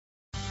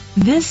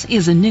This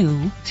is a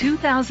new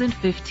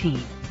 2015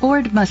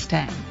 Ford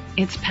Mustang.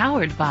 It's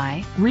powered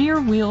by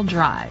rear-wheel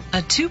drive,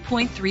 a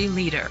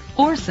 2.3-liter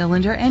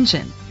four-cylinder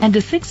engine, and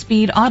a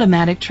 6-speed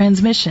automatic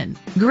transmission.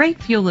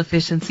 Great fuel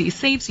efficiency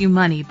saves you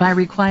money by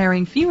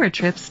requiring fewer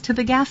trips to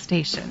the gas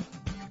station.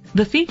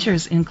 The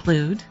features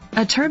include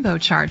a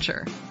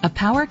turbocharger, a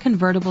power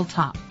convertible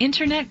top,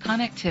 internet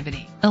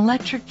connectivity,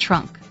 electric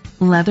trunk,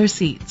 leather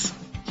seats,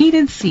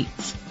 heated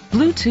seats,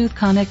 Bluetooth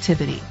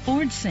connectivity,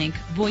 Ford Sync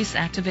voice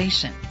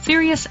activation,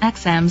 Sirius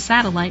XM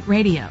satellite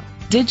radio,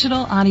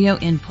 digital audio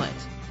input.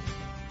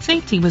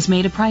 Safety was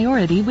made a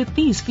priority with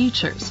these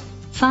features: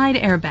 side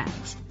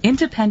airbags,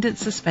 independent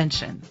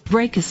suspension,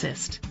 brake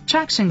assist,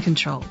 traction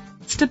control,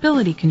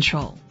 stability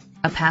control,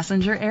 a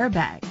passenger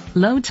airbag,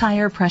 low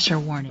tire pressure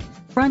warning,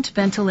 front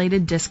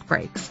ventilated disc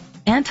brakes,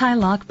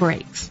 anti-lock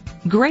brakes.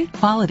 Great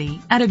quality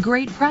at a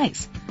great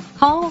price.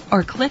 Call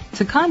or click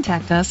to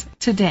contact us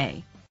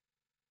today.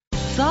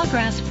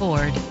 Sawgrass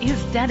Ford is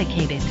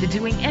dedicated to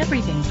doing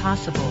everything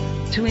possible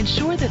to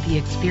ensure that the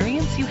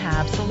experience you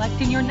have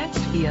selecting your next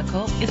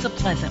vehicle is a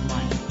pleasant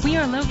one. We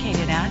are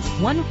located at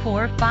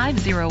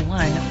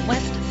 14501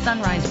 West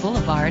Sunrise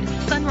Boulevard,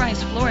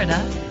 Sunrise,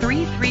 Florida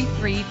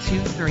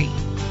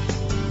 33323.